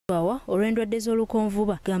Bawa olw'endwadde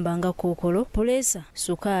z'olukonvuba gamba nga kookolo, puleesa,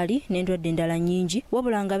 sukaali n'endwadde endala nnyingi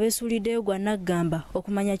wabula nga beesuuliddeyo gwa naggamba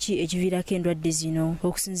okumanya ki ekiviirako endwadde zino.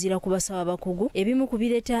 Okusinziira ku basawo abakugu, ebimu ku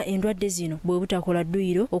bireeta endwadde zino bwe butakola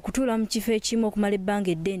dduyiro, okutuula mu kifo ekimu okumala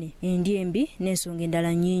ebbanga eddene, endyembi n'ensonga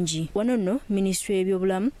endala nnyingi. Wano nno minisitule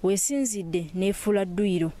y'ebyobulamu weesinzidde n'efuula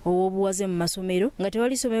dduyiro ow'obuwaze mu masomero nga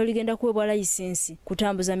tewali ssomero ligenda kuweebwa layisinsi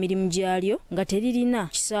kutambuza mirimu gyalyo nga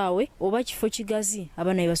teririna kisaawe oba kifo kigazi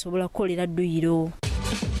abaana bye basobola kukolera dduyiro.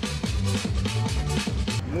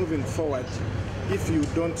 Moving forward, if you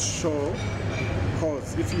don't show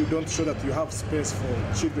that you have space for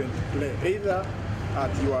children to play, either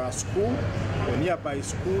at your school or nearby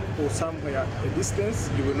school or somewhere a distance,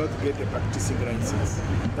 you will not get a practicing license.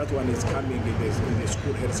 That one is coming in the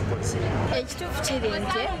school health policy. Ekituufu kiri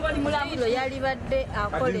nti mulamulo yalibadde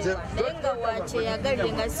akolebwa naye nga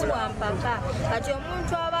wakyeyagalire nga si wampaka kati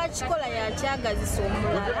omuntu aba akikola yakyagazisa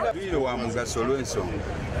omulala. Dduyiro wa mugaso olw'ensonga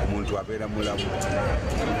omuntu abeera mulamu.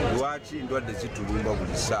 Lwaki endwadde zitulumba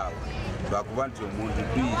buli ssaawa? Lwakuba nti omuntu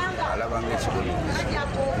dduyiro alaba ng'ekibonerezo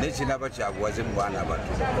n'ekinaba kyabuwaze mu baana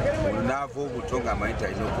abato. Ono n'ava obuto ng'amanyi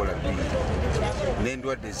talina okukola dduyiro.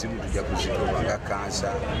 N'endwadde ezimu tujja kuzitoba nga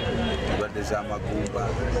kansa, endwadde z'amagumba,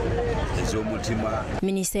 ez'omutima.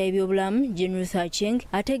 Minisita y'ebyobulamu Ruth Aceng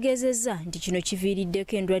ategeezezza nti kino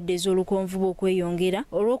kiviiriddeko endwadde ez'olukonvuba okweyongera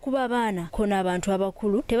olw'okuba abaana ko n'abantu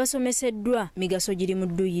abakulu tebasomeseddwa migaso giri mu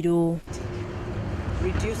dduyiro.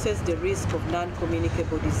 Reduces the risk of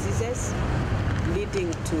non-communicable diseases, leading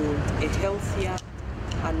to a healthier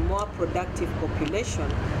and more productive population,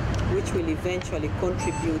 which will eventually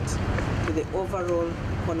contribute to the overall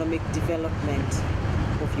economic development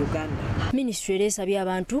of Uganda. Minisitule esabye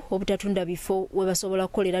abantu obutatunda bifo we basobola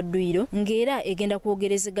kukolera dduyiro ng'era egenda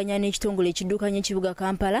kwogerezeganya n'ekitongole ekiddukanya ekibuga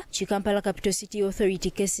Kampala, Kampala Capital City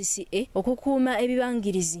Authority KCCA okukuuma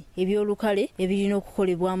ebibangirizi eby'olukale ebirina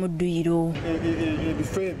okukolebwamu dduyiro.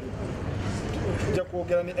 Tujja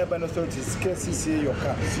kwogera ne urban authorities KCCA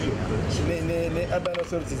yokka ne urban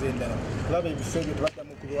authorities endala kulaba ebifo ebyo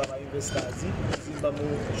tebaddamu kubiwa aba investors zimba mu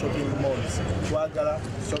shopping malls twagala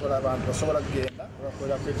tusobola abantu basobola kugenda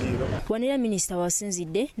bakolera dduyiro. Wanera minisita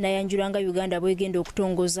wasinzidde nayanjula nga Uganda bwegenda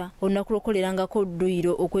okutongoza olunaku lw'okukolerangako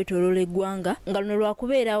dduyiro okwetooloola eggwanga nga luno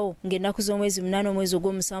lwakubeerawo ng'ennaku z'omwezi 8 omwezi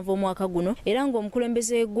ogw'omusanvu omwaka guno era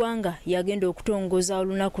ng'omukulembeze w'eggwanga yagenda okutongoza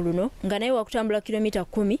olunaku luno nga naye wakutambula kilomita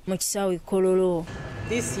 10 mu kisaawe Kololo.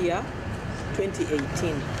 This year,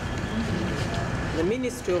 2018, the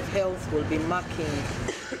Ministry of Health will be marking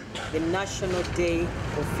the National Day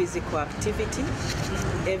of Physical Activity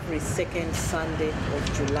every second Sunday of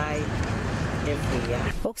July every year.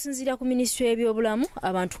 Okusinziira ku minisitule y'ebyobulamu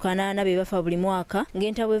abantu 8 be bafa buli mwaka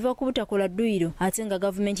ng'entabo eva ku butakola dduyiro ate nga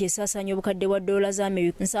gavumenti esaasaanya obukadde bwa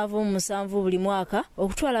 $7 7.7 buli mwaka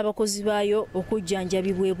okutwala abakozi baayo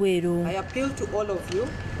okujjanjabibwa ebweru. I appeal to all of you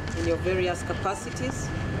in your various capacities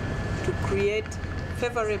to create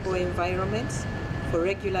favorable environments for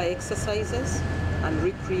regular exercises and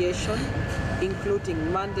recreation, including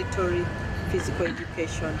mandatory physical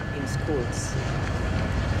education in schools.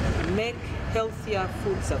 Make healthier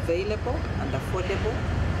foods available and affordable.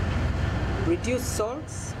 Reduce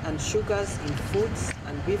salts and sugars in foods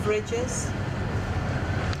and beverages.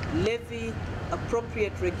 Levy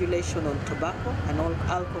appropriate regulation on tobacco and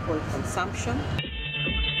alcohol consumption.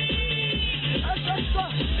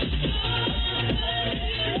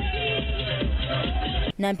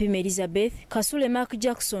 Nampima Elizabeth, Kasule Mark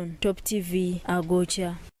Jackson, Top TV,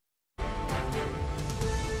 Agocha.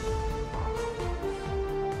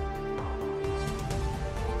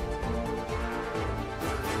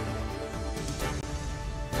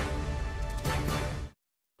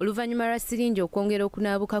 Oluvannyuma lwa siringi okwongera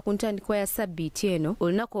okunaabuka ku ntandikwa ya sabbiiti eno,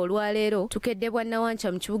 olunaku olwaleero tukedde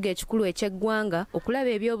bwannawanca mu kibuga ekikulu eky'eggwanga okulaba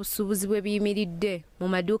eby'obusuubuzi bwe biyimiridde. Mu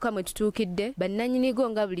maduuka mwe tutuukidde, bannannyinigo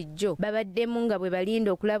nga bulijjo babaddemu nga bwe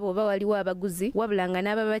balinda okulaba oba waliwo abaguzi, wabula nga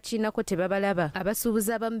n'ababakiinako tebabalaba.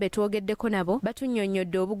 Abasuubuzi abamu be twogeddeko nabo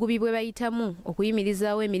batunnyonnyodde obugubi bwe bayitamu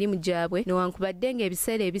okuyimirizaawo emirimu gyabwe newankubadde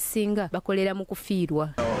ng'ebiseera ebisinga bakolera mu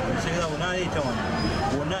kufiirwa.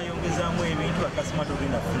 Yongezaamu ebintu bakasoma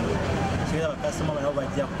togenda kufuna kera bakasoma nabo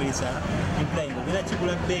bajja kukwesa implying ogenda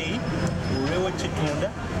kigula bbeeyi olwewo kitunda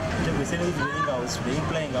tegwesene zirenga osule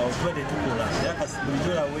implying okuba tetukola era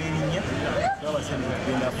bulijjola weerinnya abasente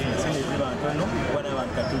tugenda kufuna sente ziba ntono kuba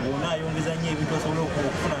n'abantu kati bona ayongeza nnyo ebintu osobola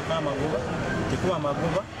okufunako amagoba tekuba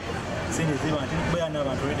amagoba sente ziba nti kubeera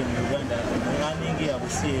n'abantu olwedde mu Uganda earning ya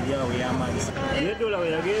buseeri awo ey'amaanyi. Naye dola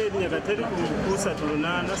we yagenda kateri ku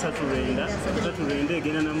 389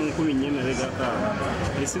 egenda na mu 10 emabegako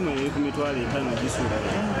esimu eri ku mitwalo 5 gisuula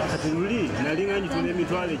kati luli nalinga njitunda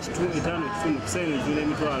emitwalo 5 kusayino njitunda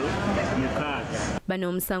emitwalo 6. Bano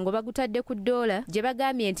omusango bagutadde ku dola gye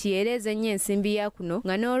bagambye nti yeereeze nnyo ensimbi ya kuno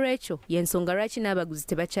nga n'olwekyo y'ensonga lwaki n'abaguzi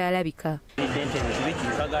tebakyalabika.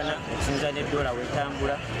 Bikikagana okusinza ne dola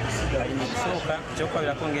wetambula bali mu kusooka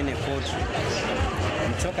ekyokukabirako ngene kooti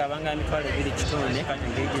omusooka abanga emitwalo 2.5 kati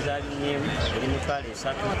engeri zaalinyemu eri mitwalo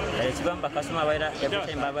 3 ekibamu bakasoma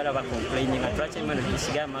abaera bakomplaininga lwaki emiwendo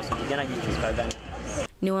gisigaye amaaso gigenda gikyukagana.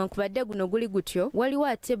 Newankubadde guno guli gutyo waliwo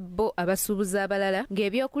ate bo abasuubuzi abalala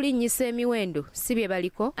ng'ebyokulinnyisa emiwendo si bye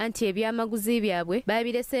baliko anti ebyamaguzi byabwe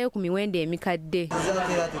babireseeyo ku miwendo emikadde.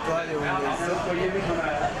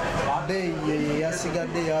 Beeyi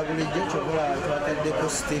yasigadde ya bulijjo kyokola twataddeko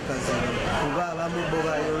siteeka zino kuba abamu bo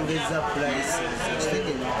bayongeza prices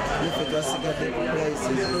kitegenya niffe twasigadde ku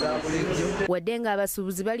prices za bulijjo. Wadde nga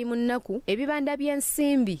abasuubuzi bali mu nnaku ebibanda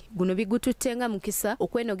by'ensimbi guno bigututte nga mukisa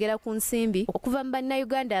okwenogera ku nsimbi okuva mu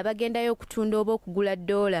bannayuganda abagendayo okutunda oba okugula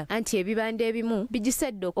dola anti ebibanda ebimu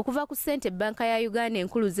bigisedde okuva ku ssente banka ya Uganda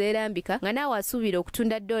enkulu zeerambika nga naawe asuubira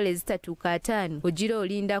okutunda dola ezitatuuka 5 ogira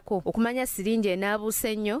olindako okumanya siringi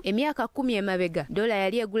enaabuuse nnyo. Emyaka 10 emabega dola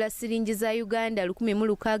yali egula siringi za Uganda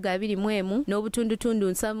 1621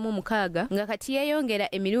 n'obutundutundu 76 nga kati yeeyongera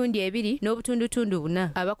emirundi 2 n'obutundutundu 4.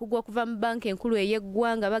 Abakugu okuva mu banka enkulu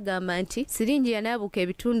ey'eggwanga bagamba nti siringi yanaabuka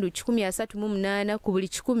ebitundu 138 ku buli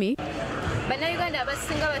 100. Bannayuganda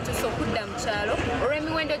abasinga batuuse okudda mu kyalo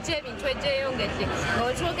olw'emiwendo gy'ebintu egyeyongedde nga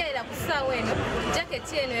wetwogerera ku ssaawa eno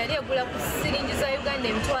jaketi eno yali egula ku siringi za Uganda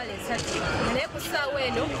emitwalo 3 naye ku ssaawa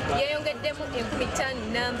eno yeeyongeddemu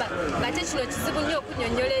 50 namba ng'ate kino kizibu nnyo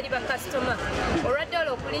okunnyonnyola eri bakasitoma olwa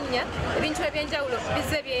dola okulinnya ebintu eby'enjawulo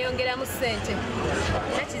bize byeyongeramu ssente.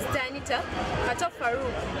 Nakizitanita Kato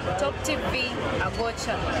Farouk, Top TV,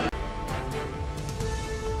 Agocha.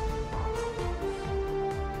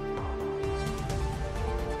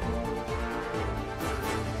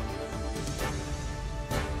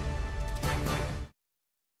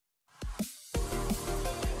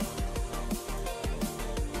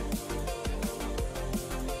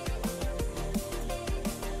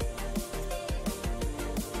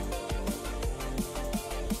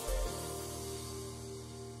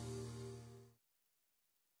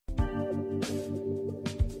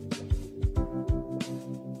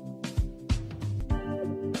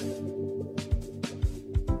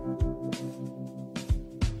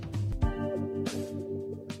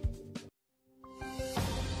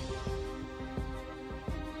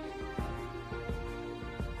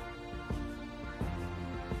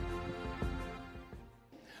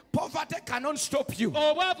 Poverty cannot stop you.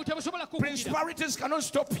 Principalities cannot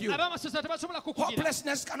stop you.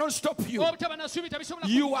 Hopelessness cannot stop you.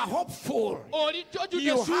 You are hopeful.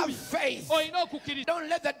 You have faith. Don't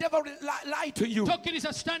let the devil lie to you.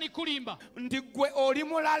 Ndigwe oli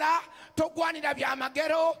mulala togwanira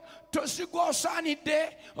byamagero tosigwa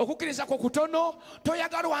osaanidde okukkiriza ku kutono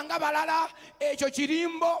toyagalwanga balala ekyo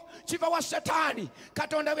kirimbo kiva wa Setaani.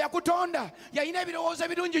 Katonda bwe yakutonda yalina ebirowoozo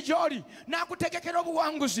ebirungi gy'oli n'akutegekera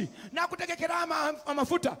obuwanguzi n'akutegekera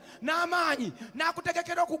amafuta n'amaanyi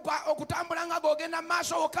n'akutegekera okutambula nga g'ogenda mu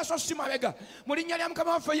maaso wokka so si mabega mu linnya lya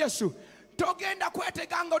Mukama waffe Yesu. Togenda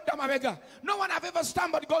kweteganga odda mabega. No one have ever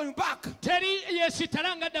stumbled going back.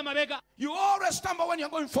 You always stumble when you're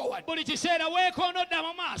going forward. What does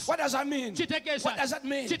that mean? What does that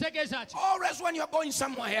mean? Always when you're going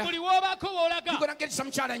somewhere, you're going to get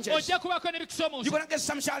some challenges. You're going to get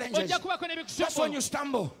some challenges. That's when you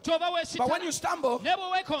stumble. But when you stumble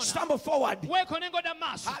forward.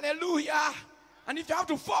 Hallelujah. And if you have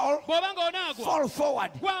to fall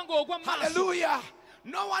forward. Hallelujah.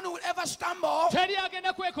 No one will ever stumble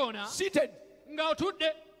seated.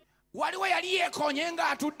 Waliwo yali yeekonye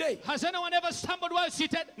ng'atudde. Has anyone ever stumbled while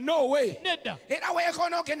seated? No way. Nedda. Era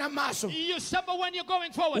weekoona ogenda mu maaso. You stumble when you're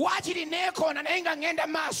going forward. Waakiri neekoona naye nga ngenda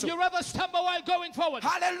mu maaso. You rather stumble while going forward.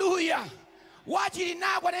 Hallelujah. Waakiri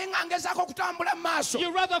naagwa naye nga ngezaako okutambula mu maaso.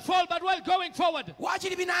 You rather fall but while going forward.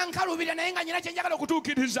 Waakiri binankalubira naye nga nyina kye njagala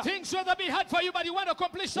okutuukiriza. Things rather be hard for you but you want to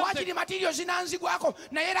accomplish something. Waakiri materials zinanzigwako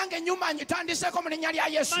naye era ng'ennyumba ngitandiseeko mu linnya lya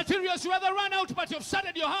Yesu. Materials rather run out but you've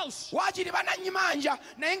started your house. Waakiri banannyimanja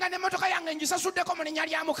naye nga n'emmotoka yange ngisasuddeko mu linnya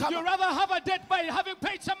lya Mukama. You rather have a debt by having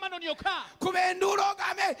paid some money on your car. Kuba enduulu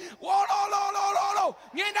ogambe wolololololo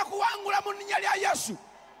ngenda kuwangula mu linnya lya Yesu.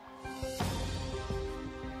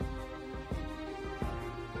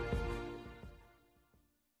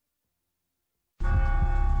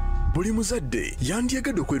 buli muzadde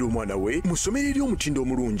yandyagadde okwera omwana we mu ssomero ery'omutindo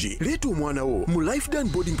omulungi. Leeta omwana wo mu Life-Dan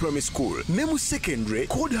Boarding Primary School ne mu Secondary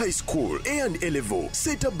Code High School A&A Level.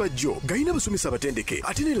 Seeta Bajjo gayina basomesa abatendeke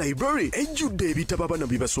ate ne library ejjudde ebitabo abaana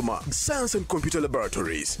bye basoma. Science and Computer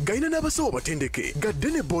Laboratories gayina n'abasawo batendeke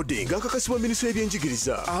gadde ne boarding gakakasibwa minisitule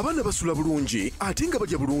y'ebyenjigiriza. Abaana basula bulungi ate nga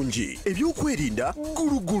balya bulungi. Ebyokwerinda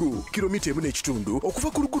gulugulu kilomita 1.5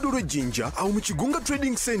 okuva ku luguudo lw'Ejjinja awo mu Kigunga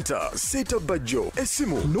Trading Center. Seeta Bajjo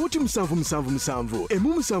essimu noti 777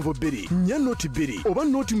 emu 72 4 noti 2 oba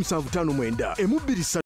noti 759 emu 2